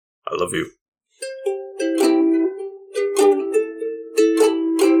I love you.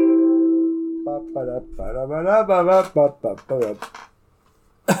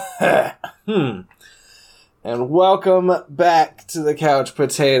 And welcome back to the Couch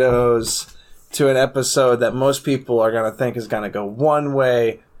Potatoes, to an episode that most people are going to think is going to go one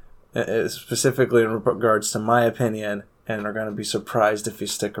way, specifically in regards to my opinion, and are going to be surprised if you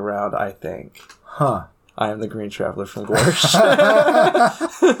stick around, I think. Huh. I am the Green Traveler from Gorsh.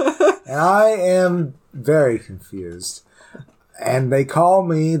 And I am very confused. And they call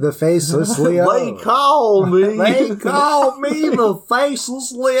me the Faceless Leon. They call me the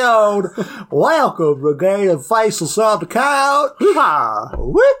Faceless Leon. Welcome, Brigade of Faceless on the Couch.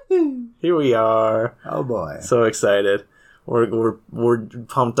 Woo-hoo. Here we are. Oh boy. So excited. We're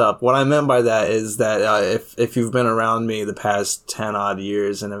pumped up. What I meant by that is that if you've been around me the past 10 odd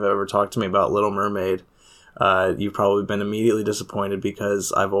years and have ever talked to me about Little Mermaid, you've probably been immediately disappointed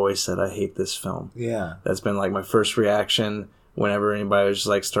because I've always said I hate this film. Yeah. That's been like my first reaction whenever anybody just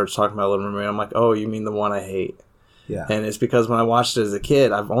like starts talking about Little Mermaid. I'm like, oh, you mean the one I hate? Yeah. And it's because when I watched it as a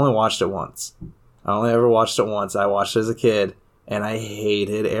kid, I've only watched it once. I only ever watched it once. I watched it as a kid, and I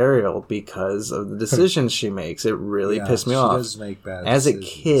hated Ariel because of the decisions she makes. It really pissed me off. She does make bad as decisions. a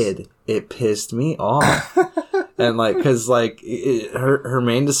kid, it pissed me off. And like, because like her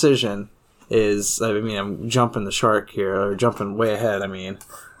main decision is, I mean, I'm jumping the shark here, or jumping way ahead. I mean,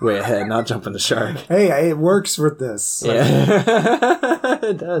 way ahead, not jumping the shark. Hey, it works with this. Yeah,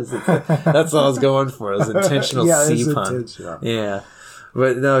 it does. That's what I was going for. It was intentional sea pun. Intentional. Yeah,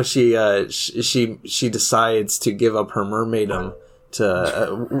 but no, she decides to give up her mermaidom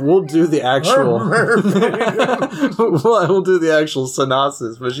to. We'll do the actual. We'll do the actual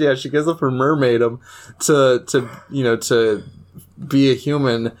synopsis, but yeah, she gives up her mermaidom to be a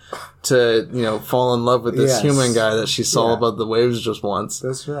human, to fall in love with this human guy that she saw above the waves just once.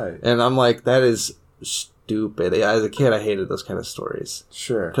 That's right. And I'm like, that is stupid. As a kid, I hated those kind of stories.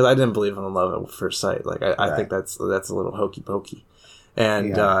 Sure. Because I didn't believe in love at first sight. Like I think that's a little hokey pokey.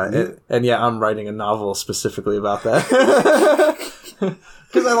 And I'm writing a novel specifically about that.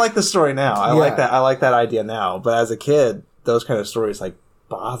 Because I like the story now. I like that idea now. But as a kid, those kind of stories like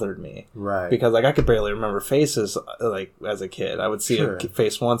bothered me, right? Because like I could barely remember faces. Like as a kid, I would see a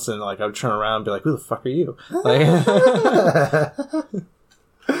face once, and like I would turn around and be like, "Who the fuck are you?" Like,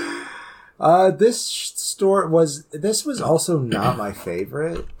 this was also not my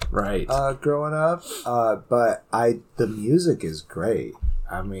favorite, right? Growing up, but the music is great.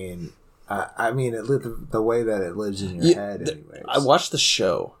 I mean, the way that it lives in your head. Anyways, I watched the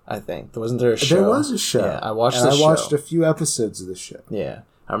show. I think wasn't there a show? There was a show. Yeah, I watched a few episodes of the show. Yeah,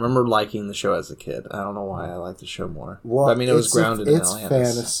 I remember liking the show as a kid. I don't know why I liked the show more. Well, but, I mean, it was grounded in Atlantis. It's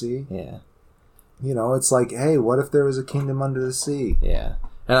fantasy. Yeah, it's like, hey, what if there was a kingdom under the sea? Yeah,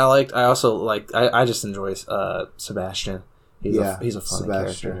 and I just enjoy Sebastian. He's a funny Sebastian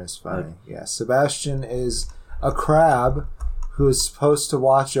character. Sebastian is funny. Yeah, Sebastian is a crab who is supposed to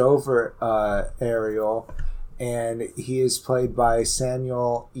watch over Ariel, and he is played by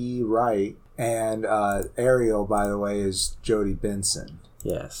Samuel E. Wright, and Ariel, by the way, is Jodie Benson.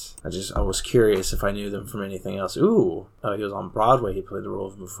 Yes. I was curious if I knew them from anything else. Ooh, he was on Broadway. He played the role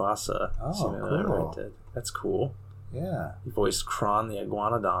of Mufasa. Oh, cool. That's cool. Yeah. He voiced Kron the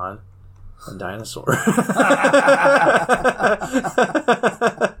Iguanodon, a dinosaur.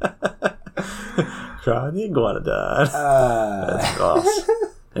 Kron the Iguanodon. That's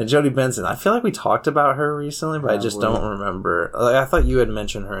awesome. And Jodie Benson. I feel like we talked about her recently, but I just don't remember. Like, I thought you had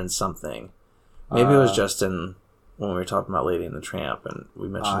mentioned her in something. Maybe it was just in when we were talking about Lady and the Tramp, and we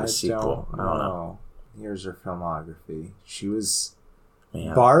mentioned the sequel. I don't know. Here's her filmography. She was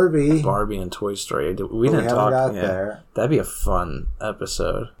Man, Barbie and Toy Story. We didn't talk there. That'd be a fun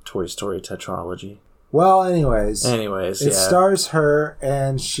episode. Toy Story tetralogy. Well, anyways, it stars her,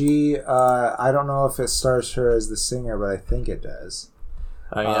 and she. I don't know if it stars her as the singer, but I think it does.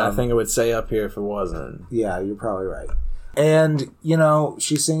 I mean, I think it would say up here if it wasn't. Yeah, you're probably right. And,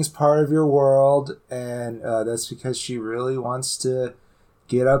 she sings Part of Your World, and that's because she really wants to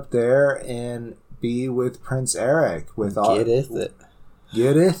get up there and be with Prince Eric. Get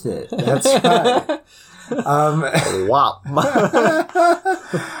it. That's right. Wow.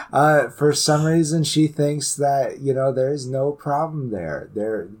 For some reason, she thinks that, there's no problem there.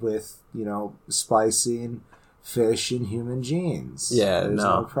 They're with, splicing fish in human genes. Yeah, there's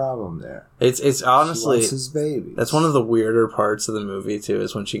no problem there. It's honestly, she wants his baby. That's one of the weirder parts of the movie too,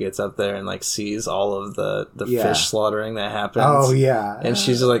 is when she gets up there and like sees all of the fish slaughtering that happens. Oh yeah, and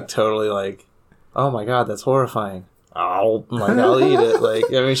she's like totally like, oh my god, that's horrifying. Oh my god, I'll eat it. Like,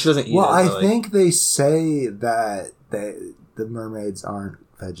 I mean, she doesn't eat it. Well, I think they say that the mermaids aren't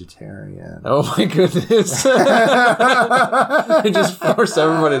vegetarian. Oh my goodness! They just force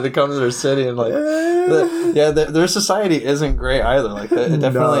everybody to come to their city and like, their society isn't great either. Like, it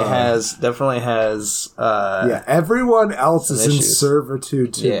definitely has. Everyone else is in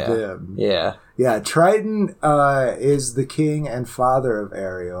servitude to them. Yeah, Triton is the king and father of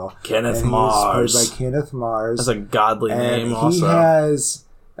Ariel. Kenneth Mars. He's played by Kenneth Mars. That's a godly name.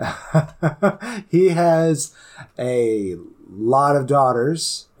 He has a lot of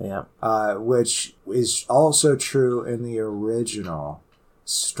daughters. Yeah. Which is also true in the original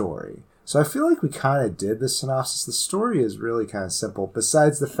story. So I feel like we kind of did the synopsis. The story is really kind of simple.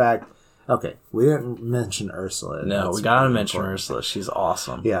 Besides the fact, okay, we didn't mention Ursula. No, we gotta mention Ursula. She's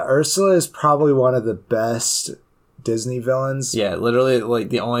awesome. Yeah, Ursula is probably one of the best Disney villains. Yeah, literally, like,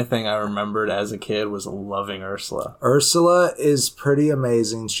 the only thing I remembered as a kid was loving Ursula. Ursula is pretty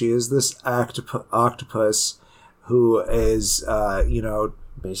amazing. She is this octopus who is,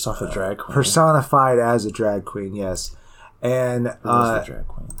 based off a drag queen. Personified as a drag queen, yes. And who was the drag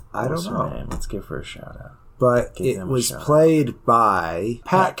queen? I don't know. Her name? Let's give her a shout out. But it was played by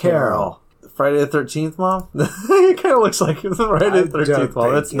Pat Carroll. Friday the 13th mom? It kind of looks like Friday the 13th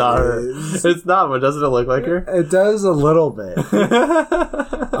mom. It's not her. It's not, but doesn't it look like her? It does a little bit.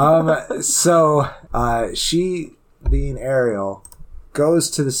 So she, being Ariel, goes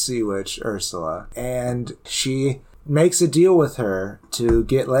to the sea witch, Ursula, and she makes a deal with her to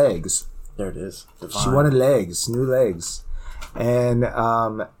get legs. There it is. Divine. She wanted legs, new legs. And,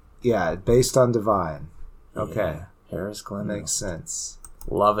 based on Divine. Okay. Yeah. Harris Glenn. Makes sense.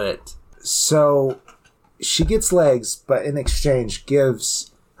 Love it. So she gets legs, but in exchange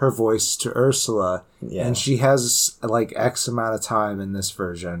gives her voice to Ursula. Yeah. And she has like X amount of time in this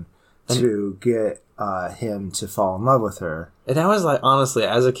version to get him to fall in love with her. And that was, like, honestly,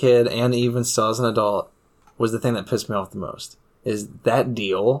 as a kid and even still as an adult, was the thing that pissed me off the most. Is that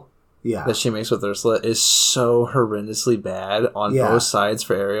deal that she makes with Ursula is so horrendously bad on both sides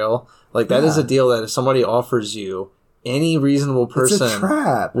for Ariel. Like, that is a deal that if somebody offers you, any reasonable person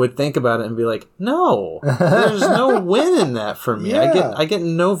would think about it and be like, no, there's no win in that for me. I get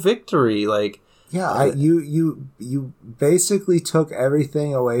no victory. Like, you basically took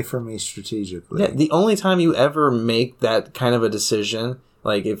everything away from me strategically. Yeah, the only time you ever make that kind of a decision,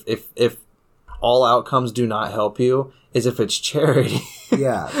 like if all outcomes do not help you, is if it's charity.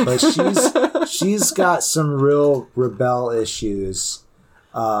 Yeah, but she's got some real rebel issues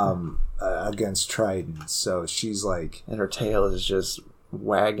against Triton, so she's like, and her tail is just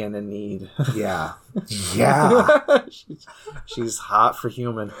wagging in need. Yeah. She's hot for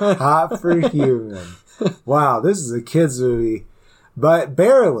human. Hot for human. Wow, this is a kids movie, but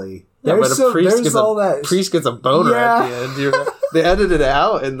barely. Yeah, but a priest gets a boner at the end. They edited it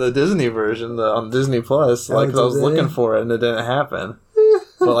out in the Disney version on Disney Plus. Like, I was looking for it and it didn't happen.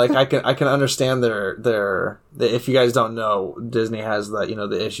 But like, I can understand their if you guys don't know, Disney has the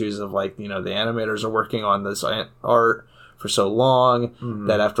the issues of, like, the animators are working on this art for so long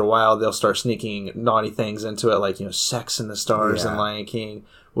that after a while they'll start sneaking naughty things into it, like Sex in the Stars and Lion King.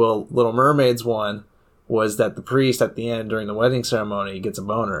 Well, Little Mermaid's one was that the priest at the end during the wedding ceremony gets a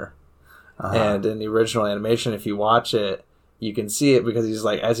boner. And in the original animation, if you watch it, you can see it because he's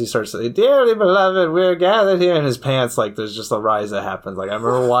like, as he starts to say, "Dearly beloved, we're gathered here," in his pants, like, there's just a rise that happens. Like, I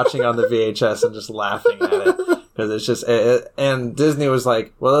remember watching on the VHS and just laughing at it because it's just, and Disney was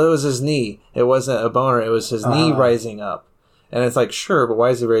like, well, it was his knee. It wasn't a boner. It was his knee rising up. And it's like, sure, but why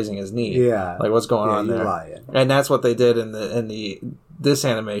is he raising his knee? Yeah. Like, what's going on there? Lying. And that's what they did in this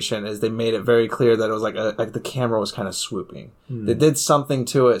animation, is they made it very clear that it was like the camera was kind of swooping. They did something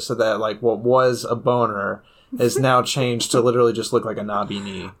to it so that, like, what was a boner is now changed to literally just look like a knobby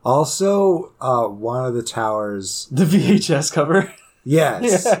knee. Also, one of the towers, the VHS cover.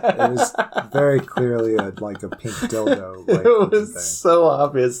 Yes, it was very clearly a pink dildo. It was so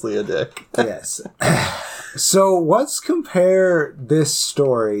obviously a dick. Yes. So let's compare this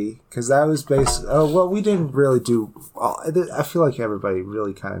story, because that was we didn't really do. I feel like everybody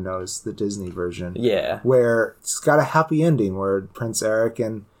really kind of knows the Disney version. Yeah. Where it's got a happy ending, where Prince Eric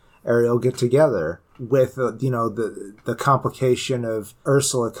and Ariel get together with the complication of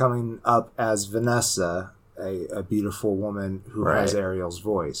Ursula coming up as Vanessa, a beautiful woman who has Ariel's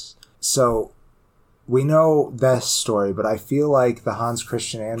voice. So we know this story, but I feel like the Hans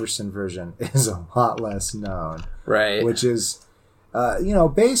Christian Andersen version is a lot less known. Right. Which is,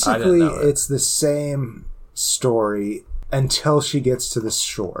 basically it's the same story until she gets to the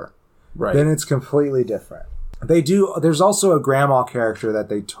shore. Right. Then it's completely different. There's also a grandma character that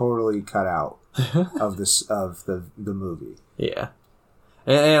they totally cut out of the movie. Yeah.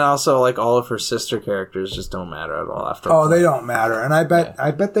 And also, like, all of her sister characters just don't matter at all after. Oh, they don't matter, and I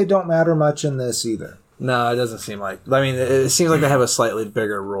bet they don't matter much in this either. No, it doesn't seem like. I mean, it seems like they have a slightly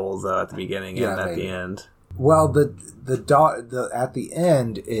bigger role though at the beginning and at the end. Well, the at the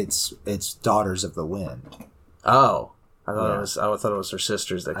end, it's Daughters of the Wind. Oh, I thought it was her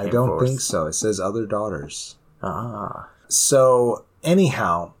sisters that came I don't forth. think so. It says other daughters. Ah. So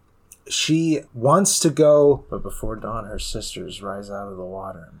anyhow, she wants to go. But before dawn, her sisters rise out of the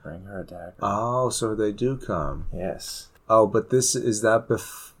water and bring her a dagger. Oh, so they do come. Yes. Oh, but is that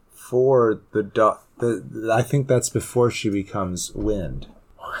before I think that's before she becomes wind.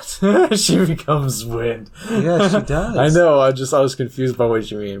 What? She becomes wind. Yeah, she does. I know. I was confused by what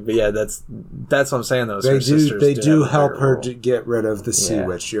you mean, but yeah, that's what I'm saying. Though they do help her to get rid of the sea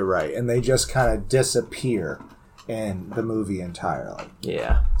witch. You're right, and they just kind of disappear in the movie entirely.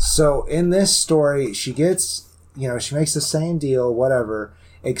 Yeah. So in this story, she gets, she makes the same deal, whatever,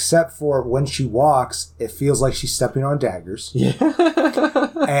 except for when she walks, it feels like she's stepping on daggers. Yeah.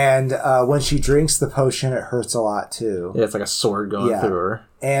 And when she drinks the potion, it hurts a lot too. Yeah, it's like a sword going through her.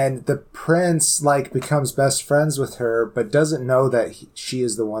 And the prince becomes best friends with her, but doesn't know that she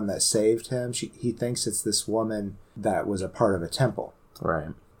is the one that saved him. He thinks it's this woman that was a part of a temple. Right.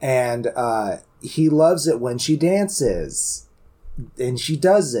 And he loves it when she dances, and she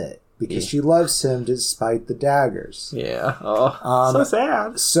does it because she loves him despite the daggers. Yeah. Oh, so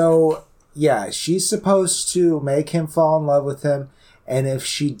sad. So yeah, she's supposed to make him fall in love with him, and if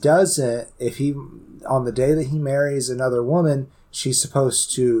she doesn't, on the day that he marries another woman, she's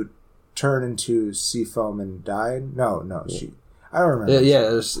supposed to turn into sea foam and die. No, I don't remember.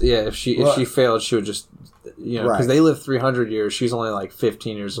 If she failed, she would just, because they live 300 years. She's only like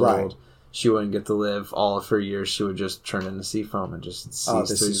 15 years old. She wouldn't get to live all of her years. She would just turn into sea foam and just cease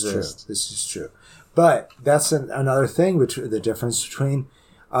to exist. This is true. But that's another thing, the difference between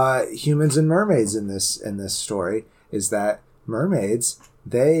humans and mermaids in this story is that mermaids,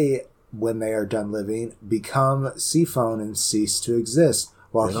 when they are done living, become sea foam and cease to exist.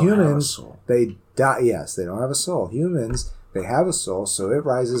 While humans, they die. Yes, they don't have a soul. Humans, they have a soul, so it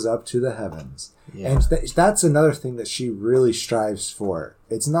rises up to the heavens. Yeah. And that's another thing that she really strives for.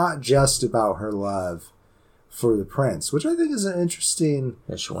 It's not just about her love for the prince, which I think is an interesting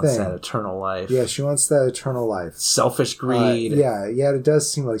thing. She wants that eternal life. Yeah, she wants that eternal life. Selfish greed. It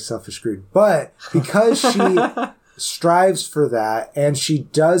does seem like selfish greed. But because she strives for that, and she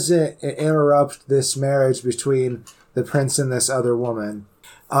doesn't interrupt this marriage between the prince and this other woman,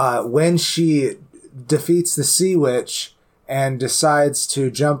 when she defeats the sea witch and decides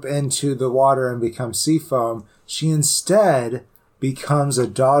to jump into the water and become sea foam, she instead becomes a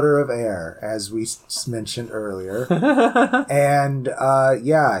daughter of air, as we mentioned earlier. And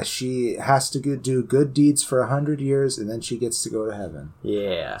she has to do good deeds for 100 years, and then she gets to go to heaven.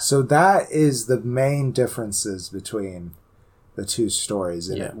 Yeah. So that is the main differences between the two stories.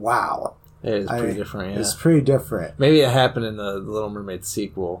 And wow. It is pretty different, yeah. It's pretty different. Maybe it happened in the Little Mermaid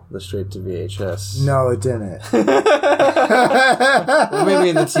sequel, the straight to VHS. No, it didn't. Well, maybe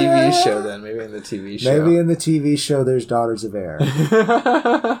in the TV show then. Maybe in the TV show there's Daughters of Air.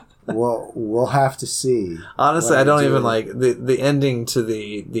 We'll have to see. Honestly, I don't even like the ending to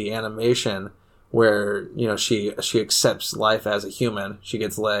the animation where, she accepts life as a human. She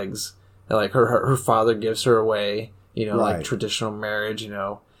gets legs. And like her father gives her away, like traditional marriage,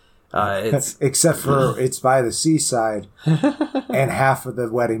 it's except for it's by the seaside, and half of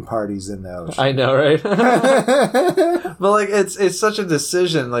the wedding party's in the ocean. I know, right? But like, it's such a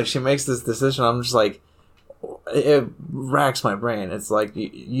decision. Like, she makes this decision. I'm just like, it racks my brain. It's like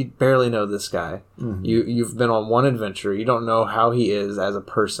you barely know this guy. Mm-hmm. You've been on one adventure. You don't know how he is as a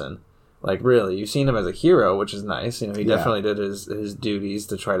person. Like, really, you've seen him as a hero, which is nice. He definitely did his duties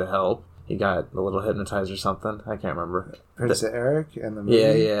to try to help. He got a little hypnotized or something. I can't remember. Prince Eric and the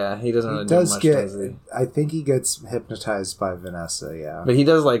movie? Yeah. He doesn't really do much, does he? I think he gets hypnotized by Vanessa, yeah. But he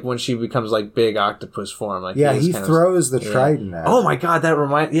does, like, when she becomes, like, big octopus form. Like, he throws the trident at her. Oh, my God, that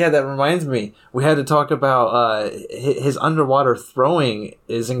reminds me. We had to talk about his underwater throwing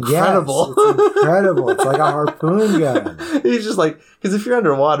is incredible. Yes, it's incredible. It's like a harpoon gun. He's just like, because if you're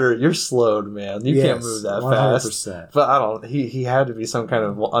underwater, you're slowed, man. You can't move that 100%. Fast. But he had to be some kind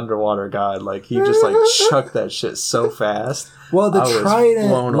of underwater god. Like, he just, like, chucked that shit so fast. Well, the trident,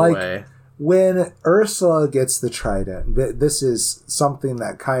 blown away. When Ursula gets the trident, this is something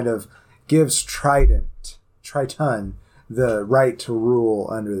that kind of gives Triton, the right to rule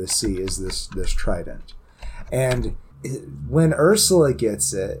under the sea, is this trident. And when Ursula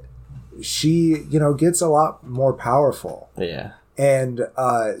gets it, she, gets a lot more powerful. Yeah. And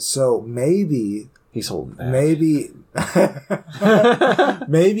so maybe He's holding back.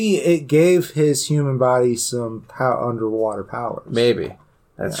 Maybe it gave his human body some underwater powers. Maybe.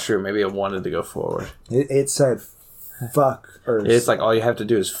 That's true. Maybe it wanted to go forward. It said, fuck Earth. It's like all you have to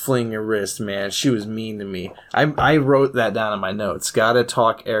do is fling your wrist, man. She was mean to me. I wrote that down in my notes. Gotta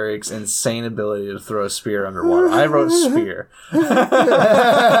talk Eric's insane ability to throw a spear underwater. I wrote spear.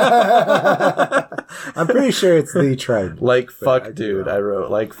 I'm pretty sure it's the trident. Like fuck dude. I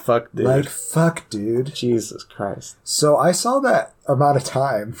wrote like fuck dude. Like fuck dude. Jesus Christ. So I saw that amount of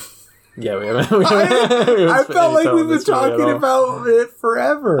time. Yeah, we haven't. I felt like we've been talking about it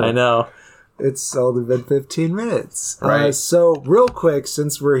forever. I know. It's only been 15 minutes. Right. So real quick,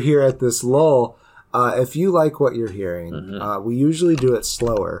 since we're here at this lull, if you like what you're hearing, we usually do it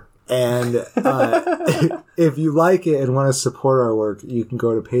slower. And if you like it and want to support our work, you can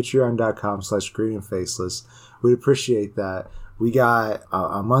go to patreon.com/greenandfaceless. We'd appreciate that. We got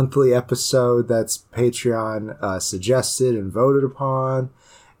a monthly episode that's Patreon suggested and voted upon.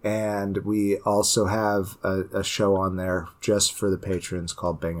 And we also have a show on there just for the patrons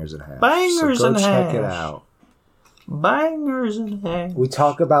called Bangers and Hash. Bangers and Hash. Check it out. Bangers and Hash. We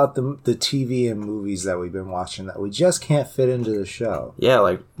talk about the TV and movies that we've been watching that we just can't fit into the show. Yeah,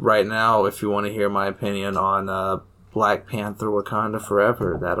 like right now, if you want to hear my opinion on Black Panther Wakanda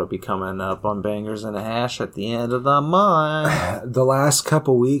Forever, that'll be coming up on Bangers and Hash at the end of the month. The last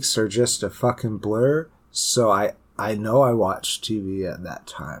couple weeks are just a fucking blur, so I know I watched TV at that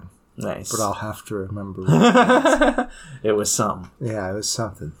time. Nice. But I'll have to remember what it was something. Yeah, it was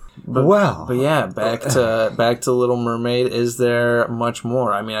something. But yeah, back to Little Mermaid. Is there much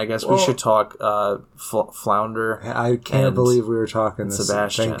more? I mean, I guess we should talk Flounder. I can't believe we were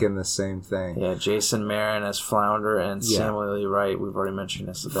thinking the same thing. Yeah, Jason Marin as Flounder and Samuel L. Wright. We've already mentioned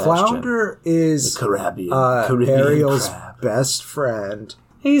as Sebastian. Flounder is Caribbean Ariel's crab. best friend.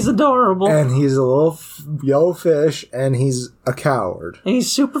 He's adorable. And he's a little yellow fish, and he's a coward. And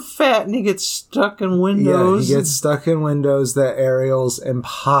he's super fat, and he gets stuck in windows. Yeah, he gets stuck in windows that Ariel's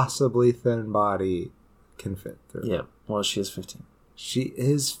impossibly thin body can fit through. Yeah, well, she is 15. She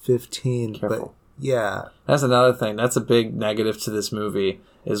is 15, Careful. But yeah. That's another thing. That's a big negative to this movie,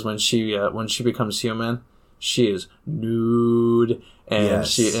 is when she becomes human, she is nude. And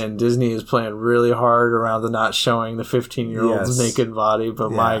and Disney is playing really hard around the not showing the 15-year-old's naked body,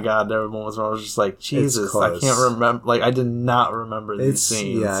 but my God, there were moments where I was just like, Jesus, I can't remember. Like, I did not remember these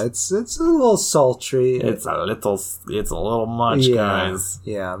scenes. Yeah, it's a little sultry. It's a little much, guys.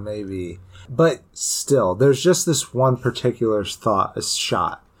 Yeah, maybe. But still, there's just this one particular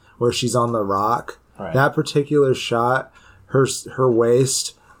shot where she's on the rock. Right. That particular shot, her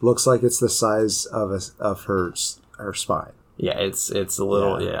waist looks like it's the size of her spine. Yeah, it's a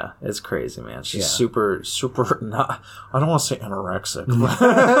little, it's crazy, man. She's super, not, I don't want to say anorexic.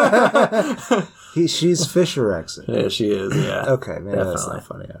 She's fisherexic. Yeah, she is, yeah. Okay, maybe that's not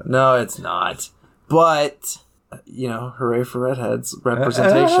funny. No, it's not. But, hooray for redheads.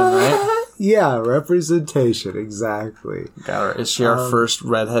 Representation, right? Yeah, representation, exactly. Got her. Is she our first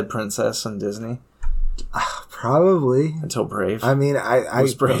redhead princess in Disney? Probably. Until Brave. I mean,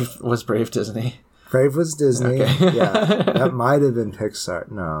 Was Brave Disney? Brave was Disney. Okay. Yeah. That might have been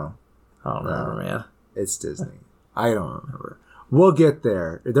Pixar. No. I don't remember, man. It's Disney. I don't remember. We'll get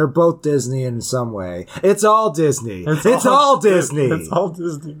there. They're both Disney in some way. It's all Disney. It's all Disney. It's all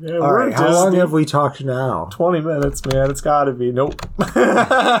Disney, man. All right. How long have we talked now? 20 minutes, man. It's gotta be. Nope.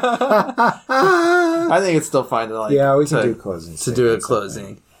 I think it's still fine to we can do closing. To do a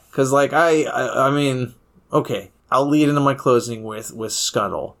closing. Because, I mean, okay. I'll lead into my closing with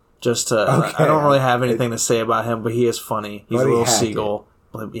Scuttle. Just to, I don't really have anything to say about him, but he is funny. He's Buddy a little Hackett. seagull.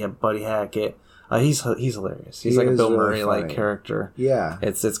 Yeah, Buddy Hackett. He's hilarious. He's like a Bill Murray like character. Yeah,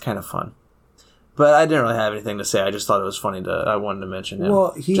 it's kind of fun. But I didn't really have anything to say. I just thought it was funny I wanted to mention him.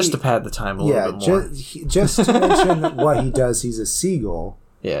 Well, just to pad the time a little bit more. Just to mention what he does. He's a seagull.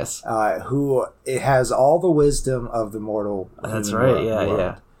 Yes. Who has all the wisdom of the mortal. That's right. Yeah, world.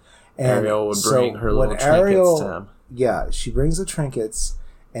 yeah. And Ariel would bring her little trinkets to him. Yeah, she brings the trinkets.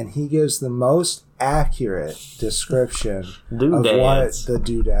 And he gives the most accurate description of what the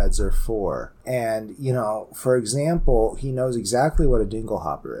doodads are for. And, for example, he knows exactly what a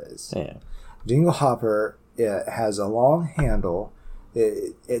dinglehopper is. Yeah. Dinglehopper has a long handle.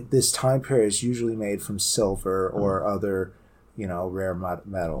 This time period is usually made from silver or other, rare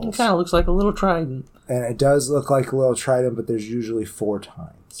metals. It kind of looks like a little trident. And it does look like a little trident, but there's usually 4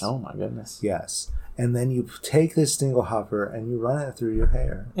 tines. Oh, my goodness. Yes. And then you take this dinglehopper and you run it through your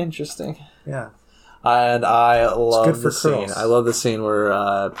hair. Interesting. Yeah. And I love the scene. I love the scene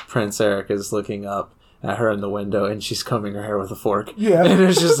where Prince Eric is looking up at her in the window, and she's combing her hair with a fork. Yeah. And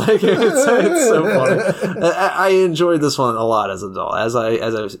it's just like, it's so funny. I enjoyed this one a lot as an adult. As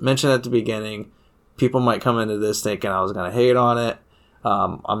I mentioned at the beginning, people might come into this thinking I was going to hate on it.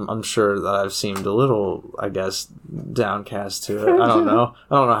 I'm sure that I've seemed a little, I guess, downcast to it. I don't know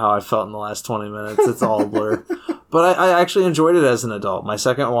how I felt in the last 20 minutes. It's all a blur. But I actually enjoyed it as an adult. My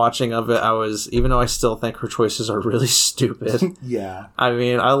second watching of it, even though I still think her choices are really stupid. Yeah. I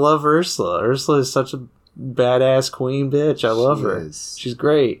mean, I love Ursula. Ursula is such a badass queen bitch. I love her. She's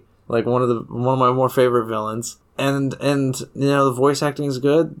great. Like one of my more favorite villains. And the voice acting is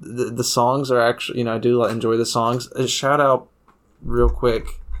good. The songs are actually, I do enjoy the songs. A shout out real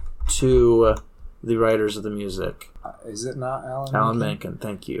quick to the writers of the music. Is it not Alan Menken?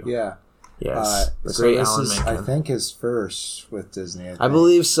 Thank you. Yeah. Yes. So great this Alan is, Menken. I think, his first with Disney. I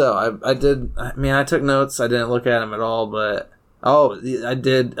believe so. I did. I mean, I took notes. I didn't look at them at all, but I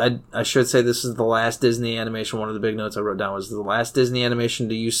did. I should say this is the last Disney animation. One of the big notes I wrote down was the last Disney animation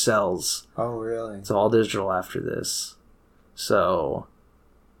to use cells. Oh, really? It's all digital after this, so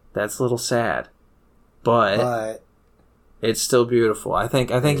that's a little sad, but it's still beautiful. I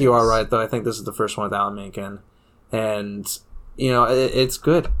think you are right, though. I think this is the first one with Alan Menken, and it's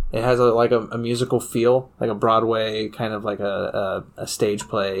good. It has a musical feel, like a Broadway kind of like a stage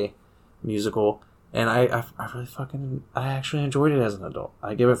play musical, and I actually enjoyed it as an adult.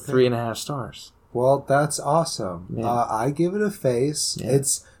 I give it 3.5 stars. Well, that's awesome. Yeah. I give it a face. Yeah.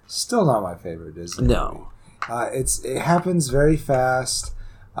 It's still not my favorite Disney movie. It happens very fast.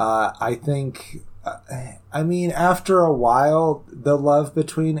 I think. I mean, after a while, the love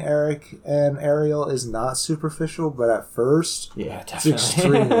between Eric and Ariel is not superficial, but at first, it's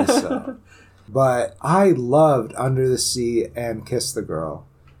extremely so. But I loved Under the Sea and Kiss the Girl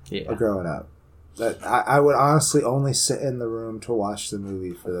growing up. I would honestly only sit in the room to watch the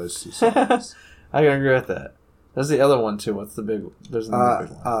movie for those two songs. I can agree with that. There's the other one too. What's the big? There's another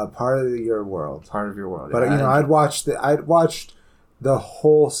big one. Part of Your World. Part of Your World. But I'd watched the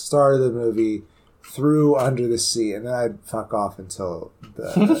whole start of the movie through Under the Sea, and then I'd fuck off until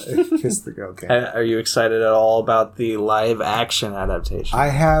the Kiss the Girl came. Are you excited at all about the live action adaptation?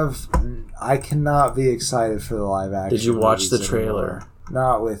 I cannot be excited for the live action. Did you watch the trailer?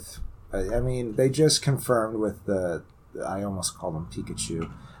 Not with. I mean, they just confirmed with the. I almost called him Pikachu.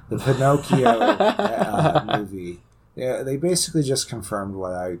 The Pinocchio movie. Yeah, they basically just confirmed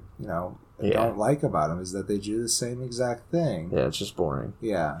what I don't like about them is that they do the same exact thing. Yeah, it's just boring.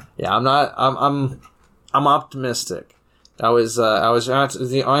 Yeah. Yeah, I'm optimistic. I was at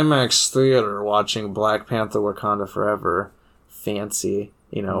the IMAX theater watching Black Panther: Wakanda Forever. Fancy,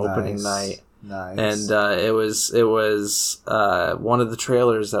 opening night. Nice. And it was one of the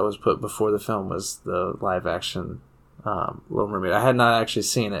trailers that was put before the film was the live action Little Mermaid. I had not actually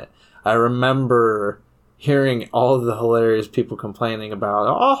seen it. I remember hearing all of the hilarious people complaining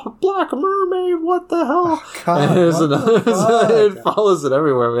about, Black Mermaid, what the hell? Oh, God, it follows it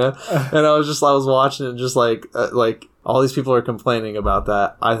everywhere, man. And I was watching it just like all these people are complaining about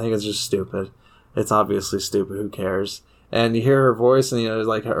that. I think it's just stupid. It's obviously stupid. Who cares? And you hear her voice and,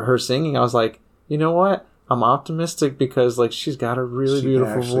 like her singing. I was like, you know what? I'm optimistic because she's got a really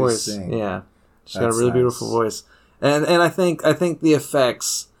beautiful voice. Sing. Yeah. She's got a really beautiful voice. And I think the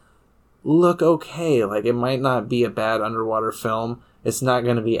effects look okay. It might not be a bad underwater film. It's not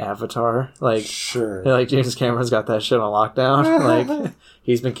going to be Avatar. Sure. James Cameron's got that shit on lockdown.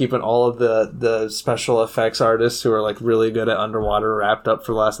 He's been keeping all of the special effects artists who are really good at underwater wrapped up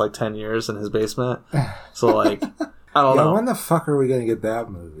for the last 10 years in his basement. So I don't know. When the fuck are we going to get that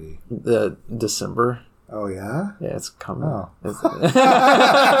movie? December. Oh, yeah? Yeah, it's coming. Oh. and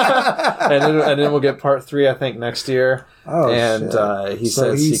then we'll get part 3, I think, next year. Oh, and shit. He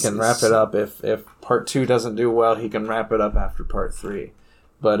says he can wrap it up. If part 2 doesn't do well, he can wrap it up after part 3.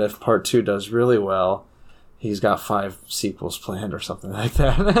 But if part 2 does really well, he's got 5 sequels planned or something like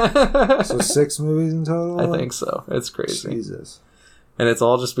that. So 6 movies in total? I think so. It's crazy. Jesus. And it's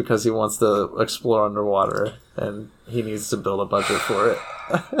all just because he wants to explore underwater, and he needs to build a budget for it.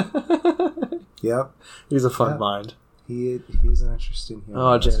 Yep. He's a fun mind. He's an interesting human.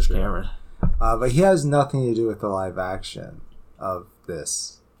 Oh, James Cameron. But he has nothing to do with the live action of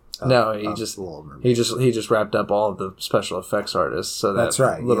this. No, he just wrapped up all of the special effects artists. So that's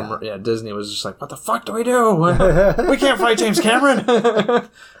right. Disney was just like, what the fuck do we do? We can't fight James Cameron.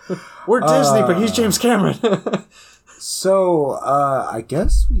 We're Disney, but he's James Cameron. So, I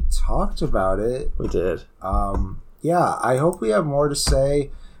guess we talked about it. We did. Yeah, I hope we have more to say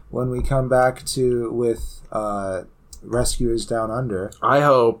when we come back with Rescuers Down Under. I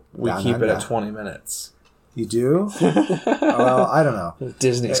hope we keep it at 20 minutes. You do? Well, I don't know.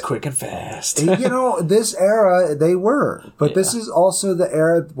 Disney's quick and fast. This era, they were. But this is also the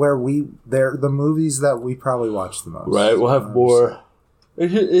era where they're the movies that we probably watch the most. Right, we'll have more.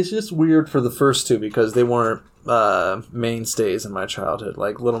 It's just weird for the first two because they weren't mainstays in my childhood.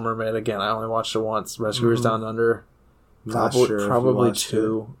 Like Little Mermaid, again, I only watched it once. Rescuers Down Under, probably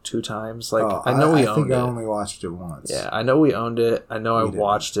two times. Like I know we owned it. I think I only watched it once. Yeah, I know we owned it. I know I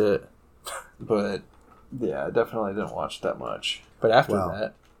watched it, but yeah, I definitely didn't watch that much. But after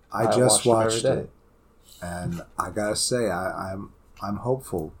that, I just watched it, and I gotta say, I'm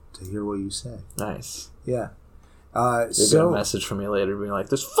hopeful to hear what you say. Nice. Yeah. You'll get a message from me later being like,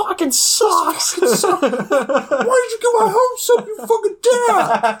 this fucking sucks! Why did you get my hopes up, you fucking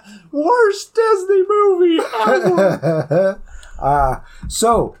dad? Worst Disney movie ever!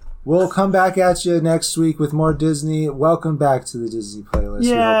 So, we'll come back at you next week with more Disney. Welcome back to the Disney playlist.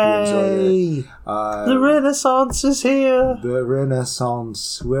 Yay! We hope you enjoyed it. The Renaissance is here! The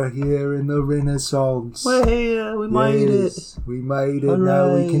Renaissance. We're here in the Renaissance. We're here. We made it. We made it. Hooray.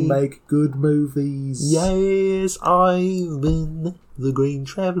 Now we can make good movies. Yes, I've been the Green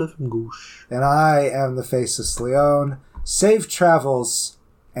Traveller from Goosh. And I am the Faceless Leon. Safe travels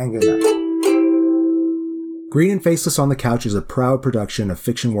and good night. Green and Faceless on the Couch is a proud production of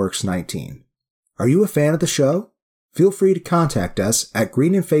FictionWorks 19. Are you a fan of the show? Feel free to contact us at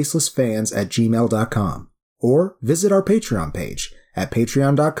greenandfacelessfans@gmail.com or visit our Patreon page at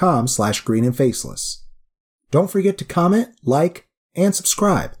patreon.com/greenandfaceless. Don't forget to comment, like, and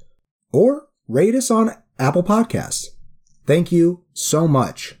subscribe, or rate us on Apple Podcasts. Thank you so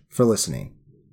much for listening.